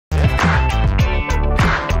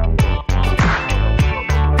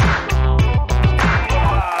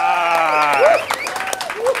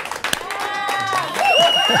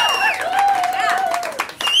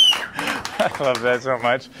love that so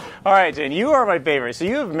much. All right, Jane, you are my favorite. So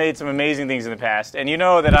you have made some amazing things in the past, and you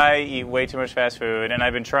know that I eat way too much fast food, and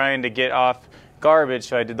I've been trying to get off garbage.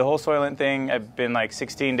 So I did the whole Soylent thing. I've been like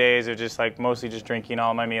 16 days of just like mostly just drinking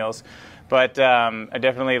all my meals. But I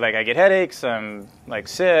definitely, like, I get headaches, I'm, like,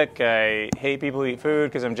 sick, I hate people who eat food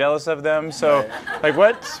because I'm jealous of them. So, like,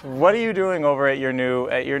 what are you doing over at your new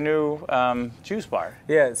juice bar?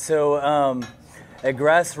 Yeah, so at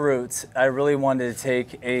Grassroots, I really wanted to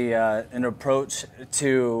take an approach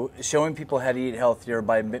to showing people how to eat healthier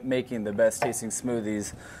by making the best tasting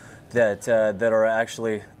smoothies that are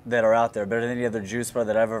out there, better than any other juice bar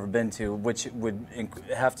that I've ever been to, which would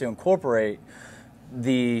have to incorporate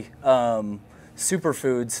the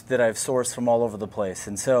superfoods that I've sourced from all over the place.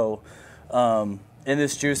 And so in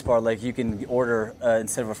this juice bar, like, you can order,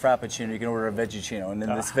 instead of a Frappuccino, you can order a Veggiecino. And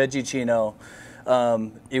in this Veggiecino,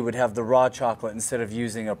 it would have the raw chocolate instead of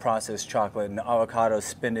using a processed chocolate, and avocado,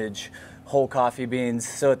 spinach, whole coffee beans.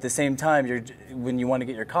 So at the same time, when you want to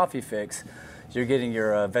get your coffee fix, you're getting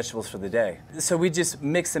your vegetables for the day. So we just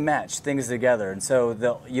mix and match things together, and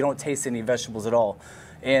so you don't taste any vegetables at all.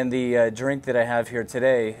 And the drink that I have here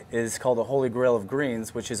today is called the Holy Grail of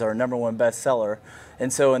Greens, which is our #1 bestseller.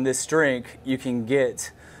 And so in this drink, you can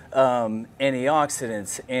get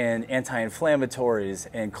antioxidants and anti-inflammatories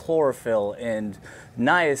and chlorophyll and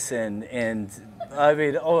niacin and I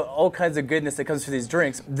mean, all kinds of goodness that comes from these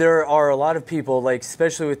drinks. There are a lot of people, like,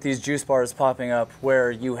 especially with these juice bars popping up,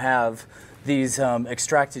 where you have these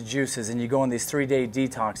extracted juices and you go on these 3-day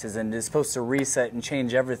detoxes and it's supposed to reset and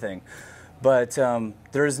change everything. But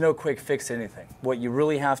there is no quick fix to anything. What you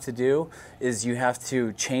really have to do is you have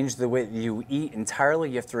to change the way you eat entirely.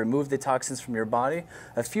 You have to remove the toxins from your body.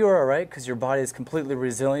 A few are all right because your body is completely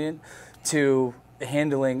resilient to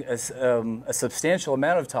handling a substantial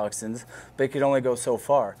amount of toxins, but it could only go so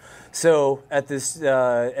far. So at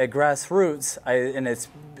Grassroots, and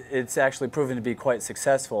it's actually proven to be quite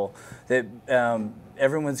successful, that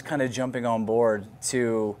everyone's kind of jumping on board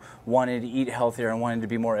to wanting to eat healthier and wanting to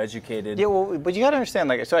be more educated. Yeah, well, but you got to understand,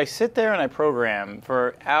 like, so I sit there and I program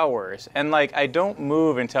for hours, and, like, I don't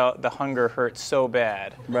move until the hunger hurts so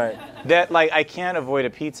bad. Right. That, like, I can't avoid a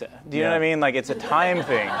pizza. Do you know what I mean? Like, it's a time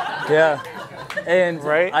thing. Yeah. And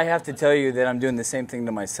right? I have to tell you that I'm doing the same thing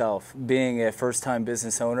to myself. Being a first-time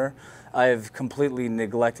business owner, I've completely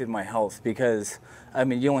neglected my health because, I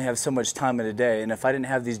mean, you only have so much time in a day, and if I didn't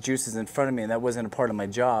have these juices in front of me and that wasn't a part of my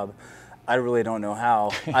job, I really don't know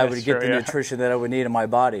how I would get the nutrition that I would need in my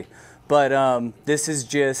body. But this is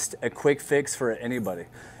just a quick fix for anybody.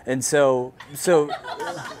 And so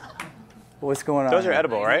what's going on? Those are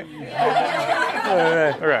edible, right? All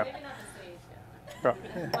right. Okay. Bro.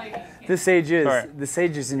 The sage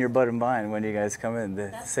is in your butt and vine when you guys come in.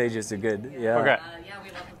 The sages are good. Yeah. Okay. Yeah,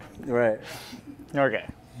 we love them. Right. Okay.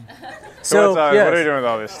 So what are you doing with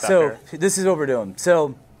all this stuff here? This is what we're doing.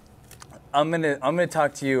 So I'm gonna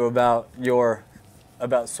talk to you about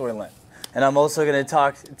Soylent, and I'm also gonna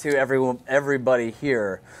talk to everybody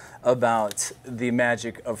here about the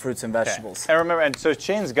magic of fruits and vegetables. Okay. I remember, and so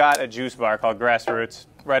Shane's got a juice bar called Grassroots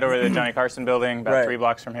right over the Johnny Carson building, about 3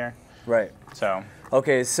 blocks from here. Right. So.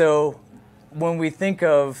 Okay, so when we think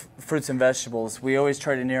of fruits and vegetables, we always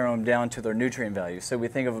try to narrow them down to their nutrient value. So we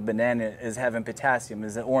think of a banana as having potassium,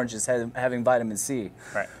 as an orange as having vitamin C.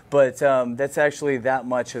 Right. But that's actually that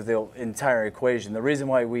much of the entire equation. The reason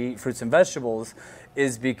why we eat fruits and vegetables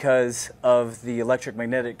is because of the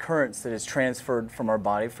electromagnetic currents that is transferred from our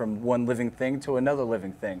body from one living thing to another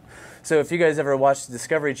living thing. So if you guys ever watch the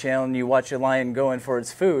Discovery Channel and you watch a lion going for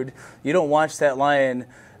its food, you don't watch that lion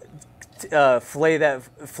flay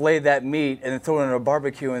that meat and then throw it in a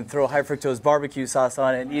barbecue and throw high fructose barbecue sauce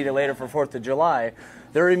on it and eat it later for 4th of July.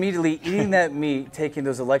 They're immediately eating that meat, taking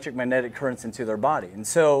those electromagnetic currents into their body. And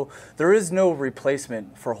so there is no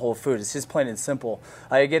replacement for whole food. It's just plain and simple.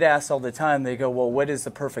 I get asked all the time, they go, well, what is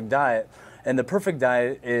the perfect diet? And the perfect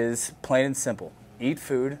diet is plain and simple. Eat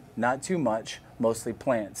food, not too much, mostly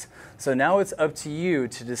plants. So now it's up to you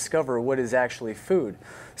to discover what is actually food.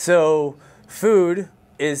 So food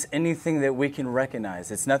is anything that we can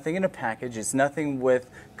recognize. It's nothing in a package. It's nothing with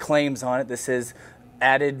claims on it that says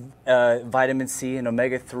added vitamin C and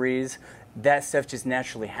omega-3s. That stuff just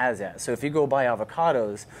naturally has that. So if you go buy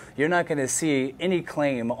avocados, you're not going to see any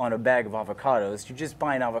claim on a bag of avocados. You're just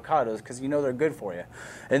buying avocados because you know they're good for you.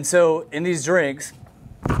 And so in these drinks,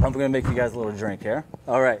 I'm going to make you guys a little drink here.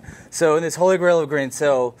 All right. So in this Holy Grail of Greens,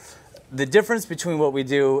 so the difference between what we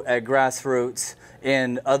do at Grassroots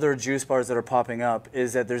and other juice bars that are popping up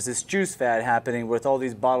is that there's this juice fad happening with all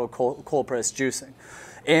these bottled cold pressed juicing.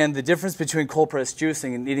 And the difference between cold pressed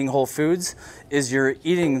juicing and eating whole foods is you're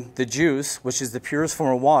eating the juice, which is the purest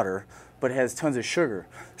form of water, but it has tons of sugar.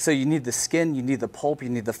 So you need the skin, you need the pulp, you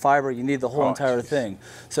need the fiber, you need the whole entire thing.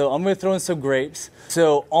 So I'm going to throw in some grapes.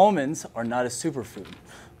 So almonds are not a superfood,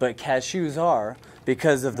 but cashews are,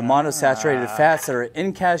 because of the monosaturated fats that are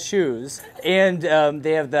in cashews, and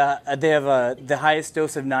they have the highest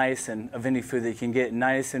dose of niacin of any food that you can get.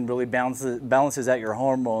 Niacin really balances out your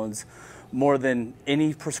hormones more than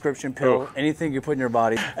any prescription pill, anything you put in your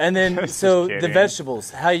body. And then, so the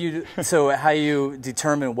vegetables, how you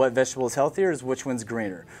determine what vegetable is healthier is which one's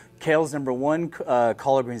greener. Kale's number 1,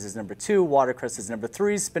 collard greens is number 2, watercress is number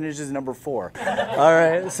 3, spinach is number 4. All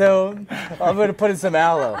right, so I'm going to put in some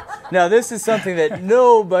aloe. Now, this is something that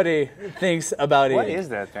nobody thinks about eating. What is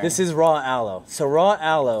that thing? This is raw aloe. So raw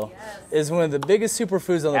aloe is one of the biggest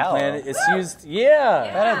superfoods on the planet. It's used,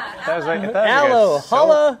 That was like, aloe,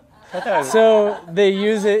 holla. So they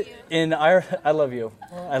use it in I love you.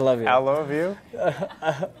 I love you. I love you?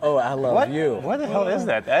 Oh, I love you. What the hell is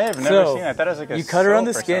that? I have never seen that. I thought it was like a you cut it on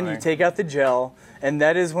the soap or skin, something. you take out the gel, and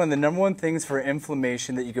that is one of the number one things for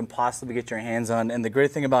inflammation that you can possibly get your hands on. And the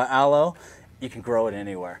great thing about aloe, you can grow it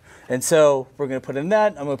anywhere. And so we're going to put in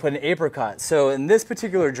that. I'm going to put in apricot. So in this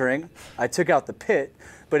particular drink, I took out the pit.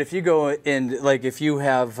 But if you go in, like if you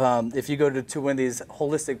have, if you go to one of these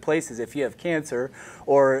holistic places, if you have cancer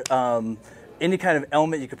or any kind of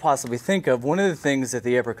ailment you could possibly think of, one of the things that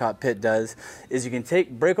the apricot pit does is you can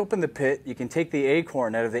break open the pit, you can take the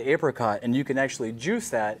acorn out of the apricot, and you can actually juice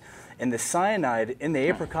that. And the cyanide in the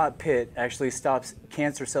apricot pit actually stops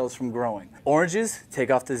cancer cells from growing. Oranges, take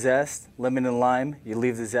off the zest. Lemon and lime, you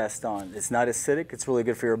leave the zest on. It's not acidic, it's really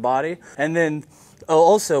good for your body. And then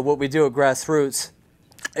also what we do at Grassroots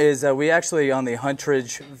is we actually, on the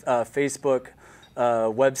Huntridge Facebook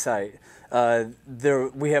website,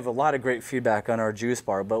 we have a lot of great feedback on our juice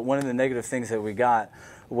bar, but one of the negative things that we got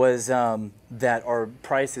was that our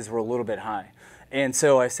prices were a little bit high. And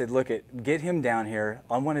so I said, look, get him down here.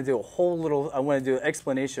 I want to do an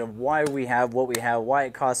explanation of why we have what we have, why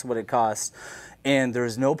it costs what it costs. And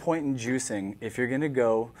there's no point in juicing if you're going to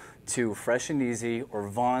go to Fresh and Easy or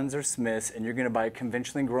Vaughn's or Smith's and you're going to buy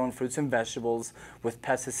conventionally grown fruits and vegetables with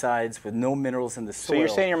pesticides, with no minerals in the soil. So you're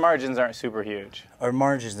saying your margins aren't super huge? Our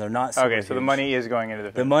margins are not super huge. Okay, so the money is going into the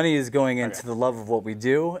food. The money is going into the love of what we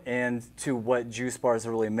do and to what juice bars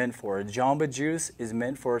are really meant for. A Jamba Juice is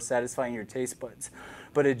meant for satisfying your taste buds.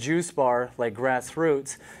 But a juice bar like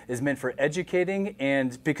Grassroots is meant for educating,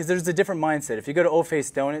 and because there's a different mindset. If you go to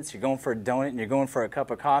O-Face Donuts, you're going for a donut and you're going for a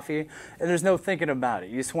cup of coffee, and there's no thinking about it.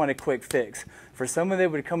 You just want a quick fix. For someone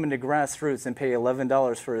that would come into Grassroots and pay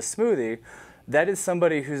 $11 for a smoothie, that is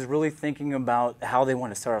somebody who's really thinking about how they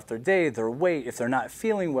want to start off their day, their weight, if they're not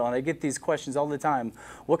feeling well. And I get these questions all the time.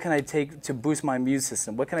 What can I take to boost my immune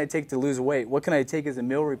system? What can I take to lose weight? What can I take as a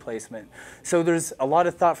meal replacement? So there's a lot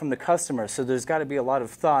of thought from the customer. So there's got to be a lot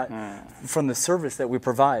of thought from the service that we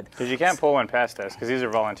provide. Because you can't pull one past us because these are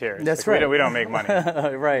volunteers. That's like, right. We don't make money.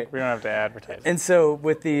 Right. We don't have to advertise. And so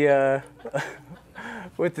with the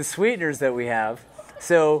with the sweeteners that we have,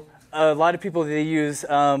 so a lot of people, they use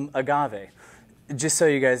agave. Just so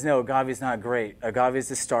you guys know, agave is not great. Agave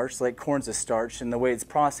is a starch, like corn's a starch, and the way it's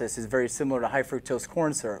processed is very similar to high fructose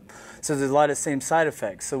corn syrup. So there's a lot of same side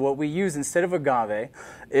effects. So what we use instead of agave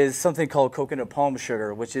is something called coconut palm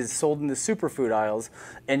sugar, which is sold in the superfood aisles,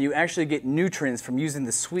 and you actually get nutrients from using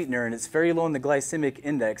the sweetener, and it's very low in the glycemic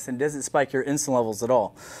index and doesn't spike your insulin levels at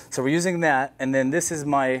all. So we're using that, and then this is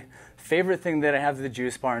my favorite thing that I have at the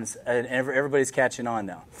juice barns, and everybody's catching on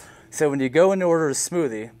now. So when you go and order a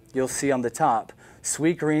smoothie, you'll see on the top,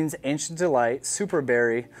 Sweet Greens, Ancient Delight, Super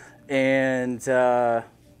Berry, and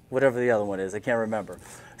whatever the other one is. I can't remember.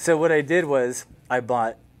 So what I did was I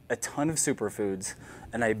bought a ton of superfoods,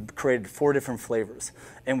 and I created 4 different flavors.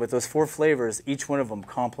 And with those 4 flavors, each one of them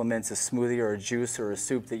complements a smoothie or a juice or a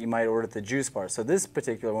soup that you might order at the juice bar. So this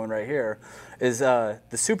particular one right here is the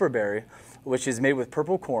Super Berry, which is made with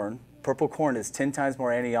purple corn. Purple corn is 10 times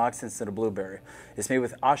more antioxidants than a blueberry. It's made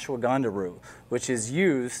with ashwagandha root, which is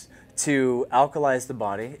used to alkalize the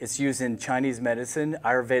body. It's used in Chinese medicine,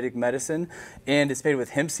 Ayurvedic medicine, and it's made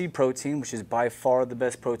with hemp seed protein, which is by far the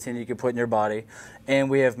best protein you can put in your body. And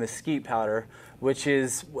we have mesquite powder, which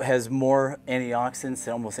has more antioxidants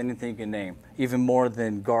than almost anything you can name, even more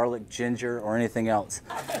than garlic, ginger, or anything else.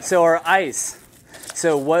 So our ice.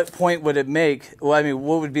 So what point would it make? Well, I mean,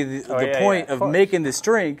 what would be the point of making this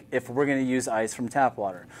drink if we're going to use ice from tap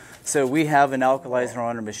water? So we have an alkalizer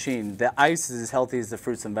on our machine. The ice is as healthy as the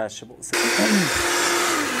fruits and vegetables.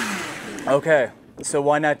 Okay, So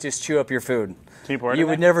why not just chew up your food? You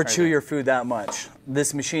would never chew your food that much.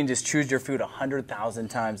 This machine just chews your food 100,000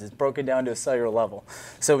 times. It's broken down to a cellular level.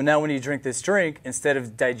 So now when you drink this drink, instead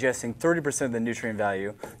of digesting 30% of the nutrient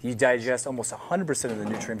value, you digest almost 100% of the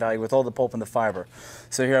nutrient value with all the pulp and the fiber.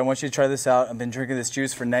 So here, I want you to try this out. I've been drinking this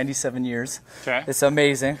juice for 97 years. Okay. It's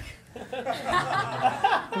amazing.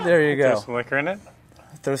 There you go. Throw some liquor in it.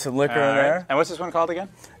 Throw some liquor in there. And what's this one called again?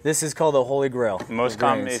 This is called the Holy Grail. Most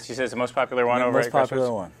common. She says the most popular one over at Most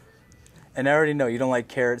popular one. And I already know you don't like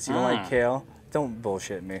carrots, you don't like kale. Don't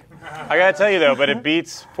bullshit me. I gotta tell you though, but it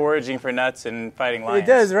beats foraging for nuts and fighting lions. It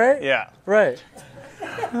does, right? Yeah. Right.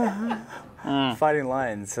 Fighting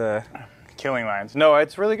lions. Killing lions. No,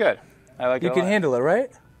 it's really good. I like it. You can handle it, right?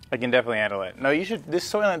 I can definitely handle it. No, you should. This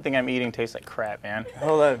Soylent thing I'm eating tastes like crap, man.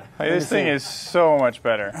 Hold on. Like, this thing is so much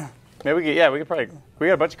better. Maybe we could. Yeah, we could probably. We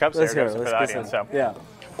got a bunch of cups there for the audience. So. Yeah.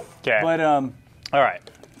 Okay. But all right.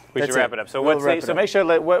 We should wrap it up. So make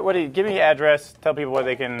sure. What do you give me your address? Tell people what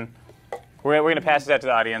they can. We're going to pass this out to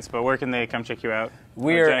the audience, but where can they come check you out?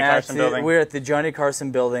 We're at the Johnny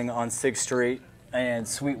Carson building on 6th Street and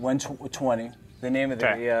Suite 120. The name of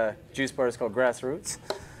the juice bar is called Grassroots.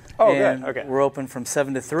 Oh, good. Okay. We're open from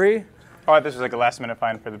 7 to 3. Oh, this was like a last minute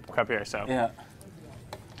find for the cup here. So. Yeah.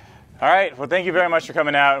 All right. Well, thank you very much for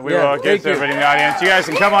coming out. We will give to everybody in the audience. You guys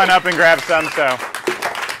can come on up and grab some. So,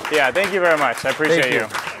 yeah, thank you very much. I appreciate you.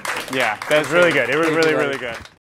 Yeah, that was really good. It was really, really good.